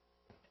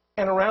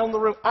and around the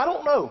room? I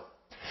don't know.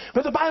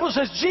 But the Bible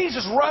says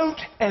Jesus wrote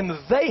and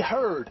they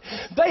heard.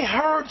 They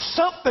heard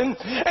something.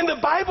 And the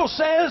Bible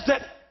says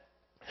that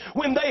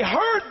when they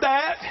heard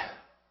that,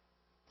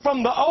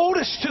 from the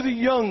oldest to the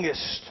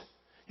youngest,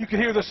 you could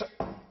hear this,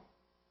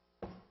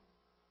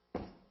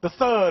 the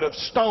thud of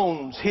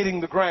stones hitting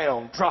the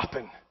ground,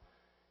 dropping.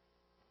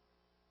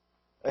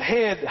 A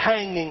head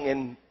hanging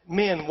and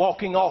men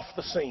walking off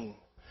the scene,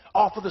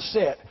 off of the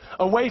set,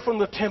 away from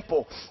the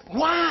temple.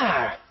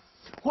 Why?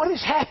 What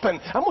has happened?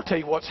 I'm going to tell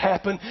you what's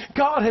happened.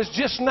 God has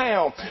just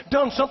now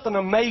done something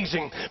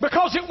amazing.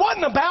 Because it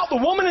wasn't about the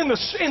woman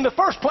in the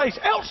first place.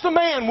 Else the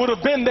man would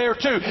have been there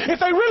too. If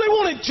they really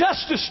wanted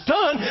justice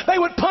done, they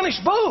would punish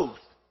both.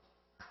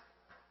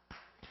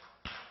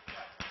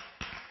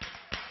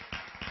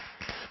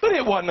 But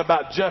it wasn't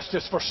about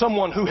justice for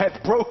someone who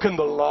had broken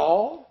the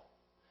law.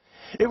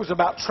 It was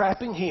about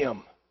trapping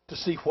him to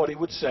see what he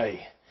would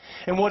say.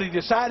 And what he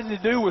decided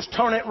to do was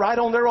turn it right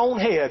on their own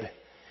head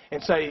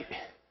and say,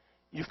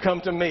 you've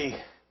come to me,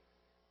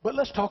 but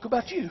let's talk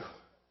about you.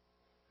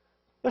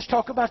 Let's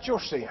talk about your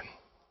sin.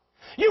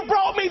 You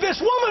brought me this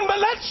woman, but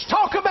let's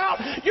talk about,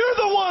 you're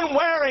the one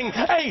wearing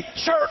a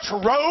church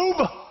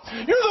robe.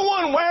 You're the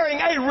one wearing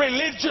a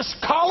religious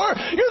collar.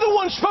 You're the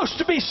one supposed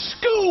to be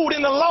schooled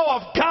in the law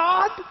of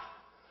God.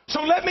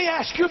 So let me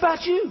ask you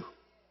about you.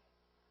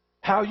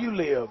 How you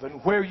live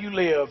and where you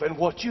live and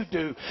what you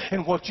do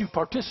and what you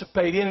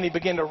participate in. And he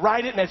began to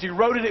write it, and as he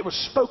wrote it, it was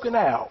spoken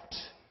out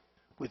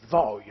with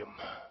volume.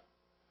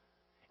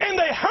 And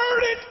they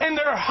heard it, and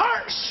their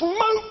hearts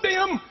smote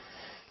them,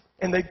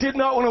 and they did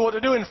not know what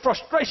to do. In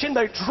frustration,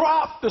 they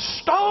dropped the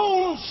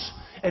stones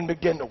and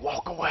began to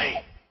walk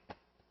away.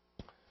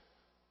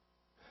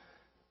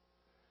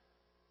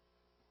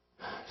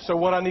 So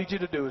what I need you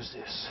to do is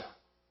this.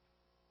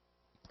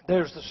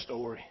 There's the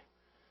story.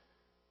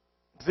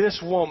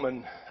 This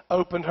woman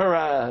opened her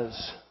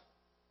eyes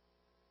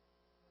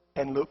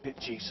and looked at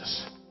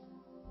Jesus.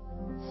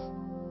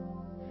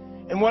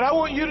 And what I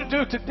want you to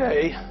do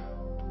today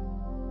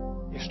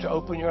is to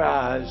open your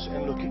eyes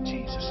and look at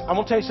Jesus. I'm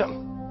going to tell you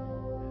something.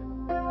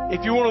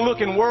 If you want to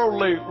look in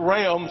worldly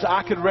realms,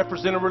 I could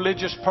represent a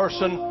religious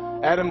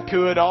person. Adam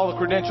could, all the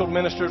credentialed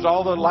ministers,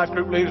 all the life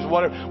group leaders,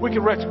 whatever. We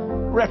could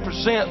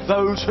represent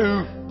those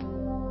who,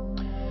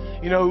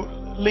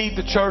 lead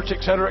the church,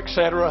 etc.,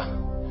 etc.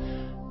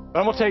 But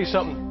I'm going to tell you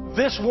something.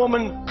 This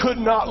woman could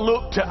not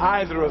look to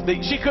either of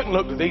these. She couldn't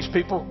look to these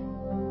people.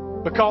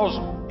 Because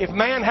if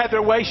man had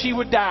their way, she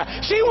would die.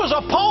 She was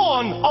a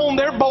pawn on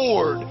their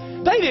board.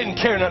 They didn't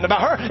care nothing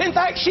about her. In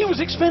fact, she was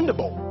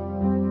expendable.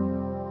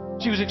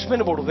 She was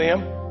expendable to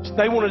them.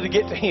 They wanted to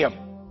get to him.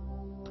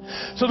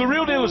 So the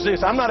real deal is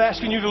this. I'm not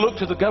asking you to look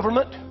to the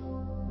government.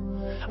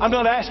 I'm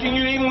not asking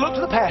you to even look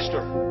to the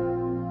pastor.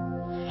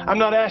 I'm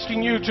not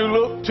asking you to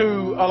look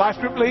to a life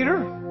group leader.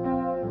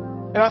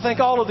 And I think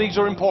all of these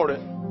are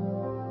important.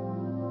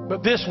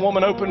 But this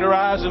woman opened her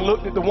eyes and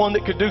looked at the one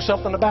that could do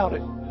something about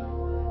it.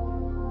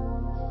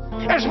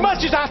 As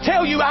much as I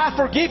tell you I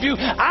forgive you,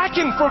 I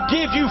can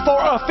forgive you for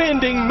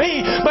offending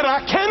me, but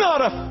I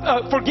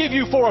cannot forgive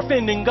you for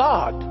offending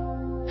God.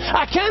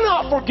 I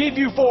cannot forgive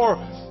you for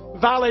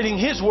violating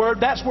His word.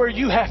 That's where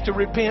you have to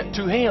repent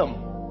to Him.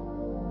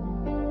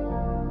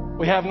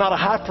 We have not a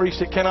high priest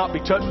that cannot be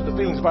touched with the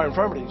feelings of our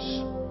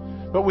infirmities.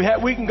 But we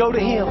can go to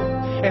Him,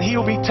 and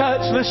He'll be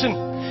touched. Listen,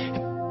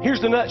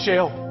 here's the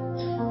nutshell.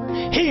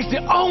 He's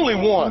the only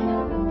one.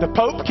 The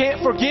Pope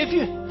can't forgive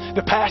you.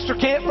 The pastor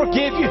can't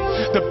forgive you.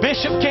 The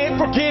bishop can't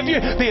forgive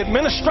you. The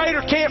administrator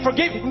can't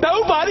forgive you.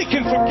 Nobody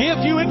can forgive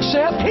you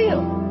except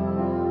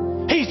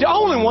Him. He's the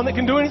only one that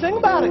can do anything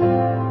about it.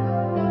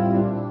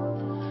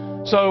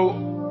 So,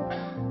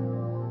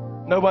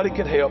 nobody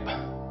could help.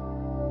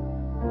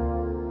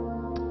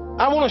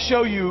 I want to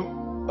show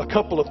you a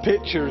couple of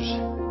pictures.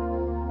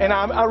 And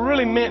I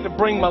really meant to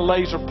bring my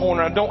laser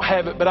pointer. I don't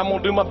have it, but I'm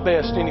going to do my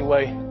best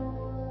anyway.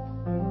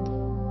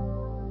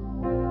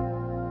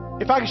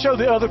 If I can show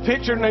the other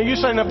picture. Now you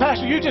say, now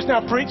Pastor, you just now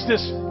preached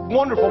this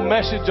wonderful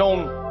message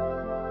on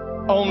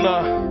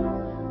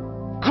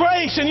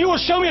grace, and you will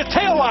show me a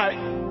tail light.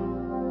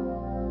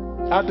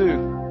 I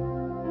do.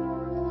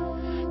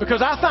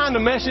 Because I find a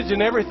message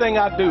in everything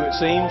I do, it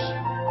seems.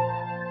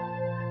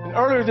 And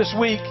earlier this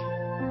week,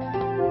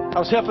 I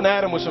was helping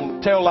Adam with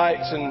some tail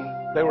lights, and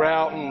they were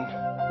out and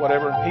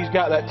whatever. He's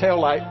got that tail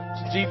light.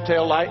 It's a Jeep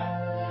tail light.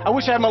 I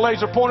wish I had my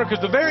laser pointer, because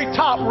the very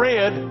top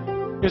red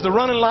is the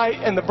running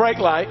light and the brake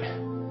light.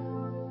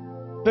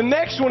 The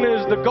next one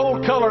is the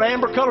gold colored,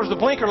 amber color is the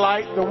blinker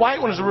light. The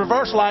white one is the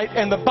reverse light.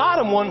 And the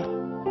bottom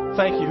one,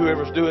 thank you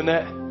whoever's doing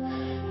that.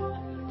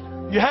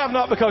 You have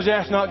not because you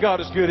ask not. God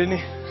is good, isn't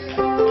He?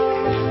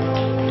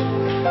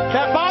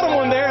 That bottom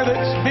one there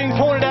that's being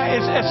pointed at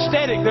is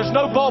aesthetic. There's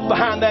no bulb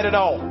behind that at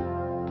all.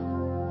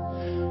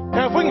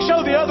 Now if we can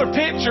show the other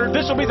picture,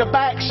 this will be the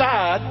back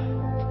side.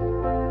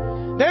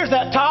 There's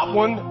that top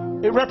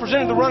one. It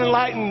represented the running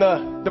light and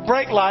the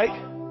brake light.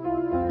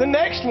 The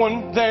next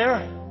one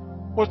there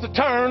was the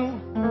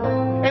turn.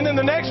 And then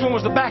the next one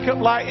was the backup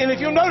light. And if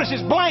you'll notice,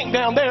 it's blank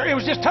down there. It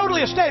was just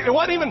totally aesthetic. There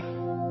wasn't even,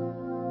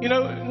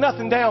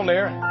 nothing down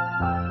there.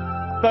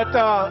 But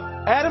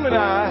Adam and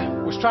I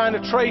was trying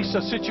to trace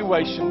a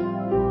situation.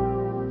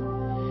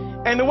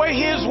 And the way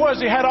his was,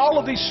 he had all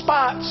of these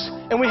spots.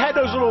 And we had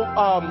those little,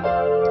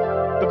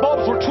 the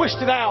bulbs were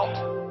twisted out.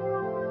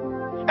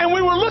 And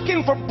we were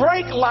looking for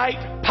brake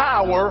light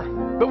power.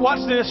 But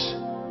watch this.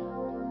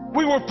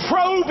 We were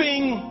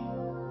probing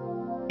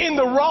in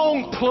the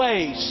wrong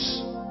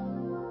place.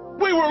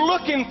 We were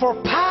looking for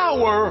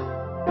power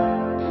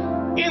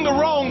in the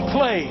wrong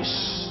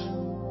place.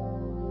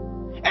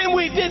 And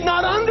we did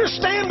not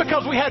understand,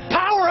 because we had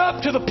power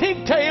up to the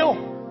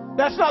pigtail.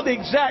 That's not the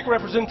exact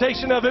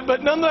representation of it,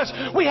 but nonetheless,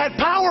 we had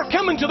power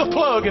coming to the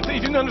plug, if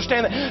you can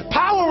understand that.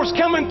 Power was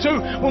coming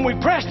to, when we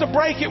pressed the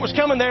brake, it was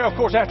coming there, of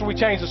course, after we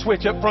changed the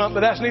switch up front, but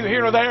that's neither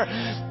here nor there.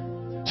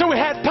 So we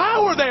had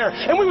power there,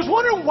 and we was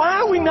wondering, why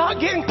are we not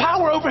getting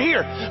power over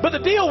here? But the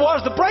deal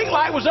was, the brake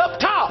light was up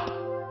top.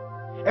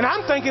 And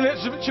I'm thinking it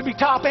should be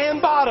top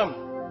and bottom.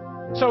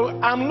 So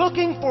I'm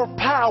looking for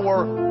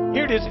power,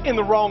 here it is, in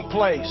the wrong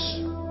place.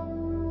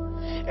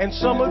 And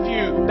some of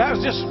you, that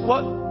was just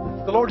what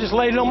the Lord just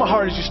laid it on my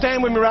heart. As you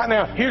stand with me right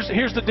now, here's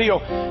the deal.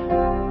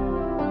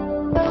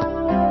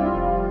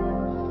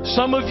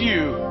 Some of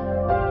you,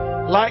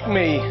 like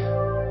me,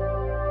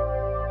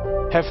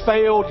 have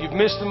failed. You've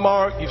missed the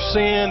mark. You've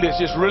sinned. It's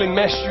just really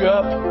messed you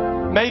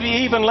up. Maybe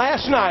even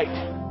last night.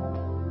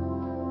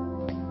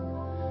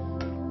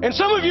 And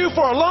some of you,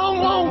 for a long,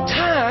 long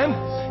time,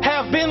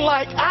 have been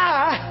like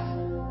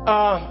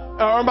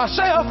or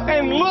myself,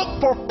 and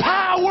looked for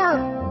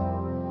power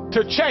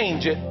to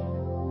change it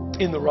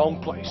in the wrong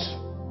place.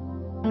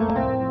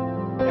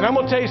 And I'm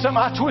going to tell you something.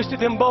 I twisted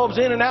them bulbs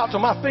in and out till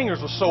my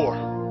fingers were sore.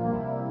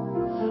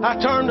 I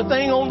turned the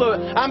thing on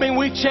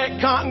we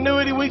checked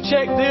continuity, we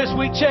checked this,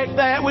 we checked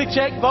that, we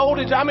checked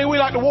voltage. We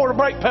like to wore the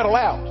brake pedal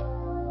out.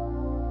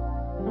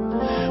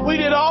 We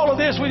did all of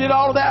this, we did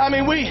all of that.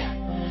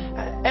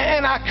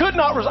 And I could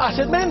not, I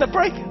said, man,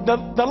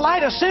 the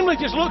light assembly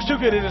just looks too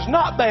good. It is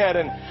not bad.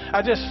 And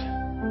I just,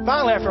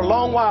 finally, after a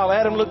long while,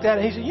 Adam looked at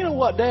it. He said, you know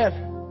what, Dad?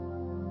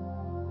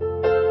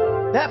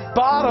 That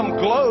bottom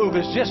globe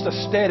is just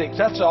aesthetics.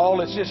 That's all.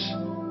 It's just,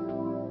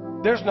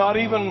 there's not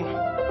even,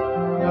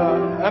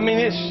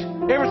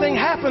 everything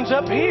happens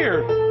up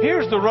here.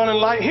 Here's the running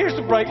light. Here's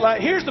the brake light.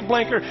 Here's the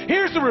blinker.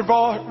 Here's the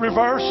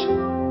reverse.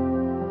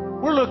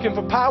 We're looking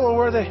for power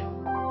where there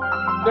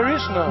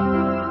is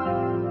none.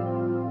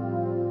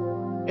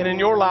 And in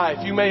your life,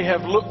 you may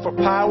have looked for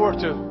power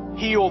to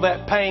heal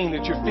that pain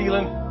that you're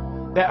feeling,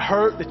 that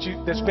hurt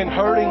that's been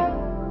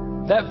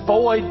hurting, that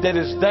void that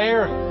is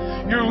there.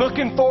 You're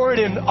looking for it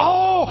in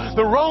all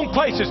the wrong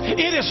places.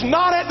 It is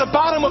not at the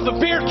bottom of the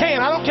beer can.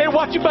 I don't care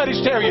what your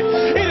buddies tell you.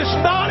 It is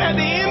not at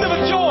the end of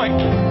a joint.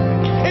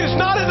 It is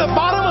not at the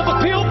bottom of a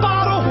pill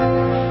bottle.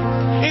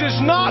 It is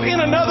not in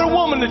another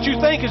woman that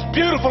you think is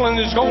beautiful and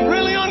is going to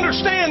really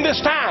understand this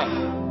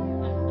time.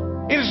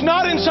 It is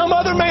not in some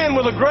other man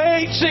with a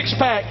great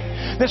six-pack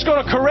that's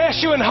going to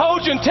caress you and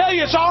hold you and tell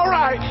you it's all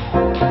right.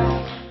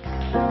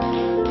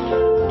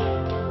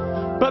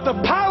 But the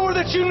power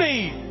that you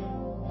need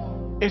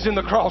is in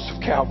the cross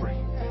of Calvary.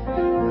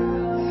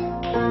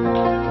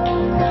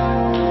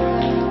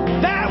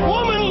 That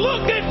woman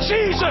looked at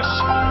Jesus.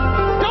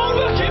 Don't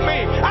look at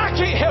me. I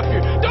can't help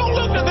you. Don't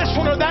look at this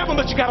one or that one,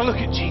 but you got to look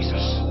at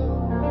Jesus.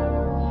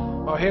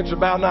 Our heads are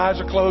bowed and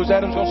eyes are closed.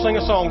 Adam's going to sing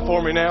a song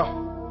for me now.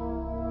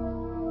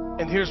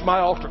 And here's my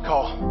altar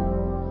call.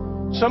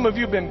 Some of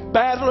you have been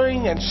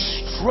battling and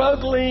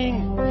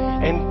struggling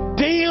and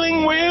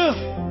dealing with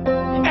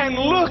and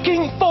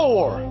looking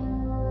for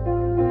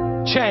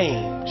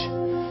change.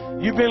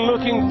 You've been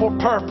looking for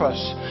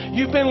purpose.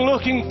 You've been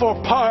looking for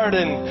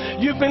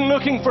pardon. You've been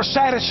looking for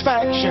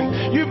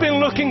satisfaction. You've been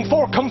looking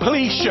for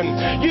completion.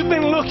 You've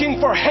been looking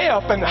for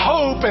help and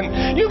hope.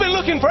 And you've been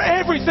looking for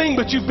everything,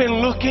 but you've been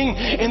looking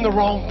in the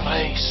wrong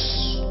place.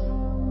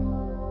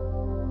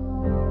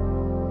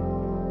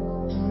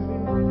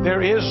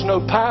 There is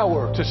no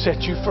power to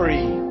set you free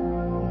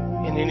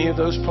in any of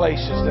those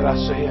places that I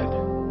said.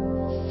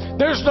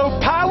 There's no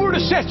power to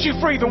set you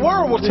free. The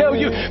world will tell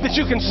you that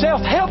you can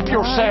self-help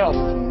yourself.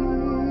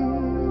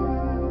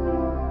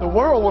 The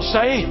world will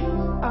say,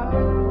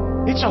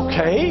 it's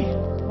okay.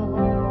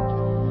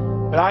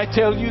 But I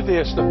tell you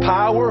this, the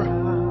power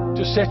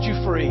to set you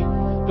free,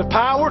 the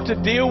power to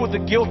deal with the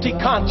guilty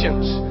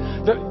conscience.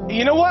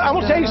 You know what? I'm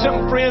going to tell you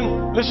something,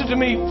 friend. Listen to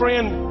me,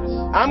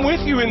 friend. I'm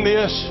with you in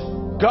this.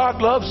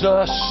 God loves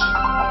us.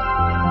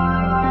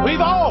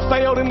 We've all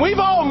failed and we've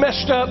all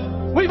messed up.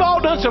 We've all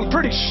done some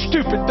pretty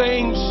stupid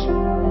things.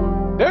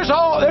 There's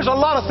a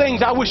lot of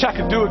things I wish I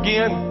could do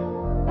again.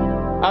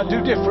 I'd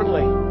do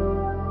differently.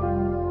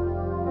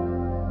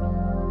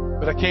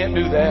 But I can't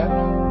do that.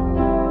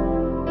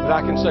 But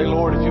I can say,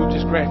 Lord, if you'll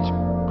just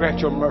grant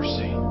your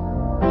mercy,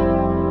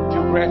 if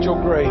you'll grant your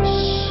grace,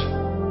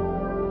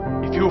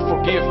 if you'll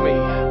forgive me,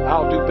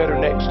 I'll do better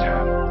next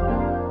time.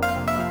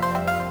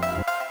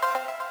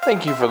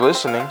 Thank you for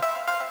listening.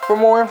 For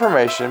more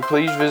information,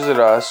 please visit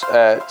us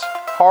at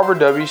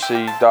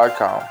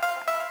harborwc.com.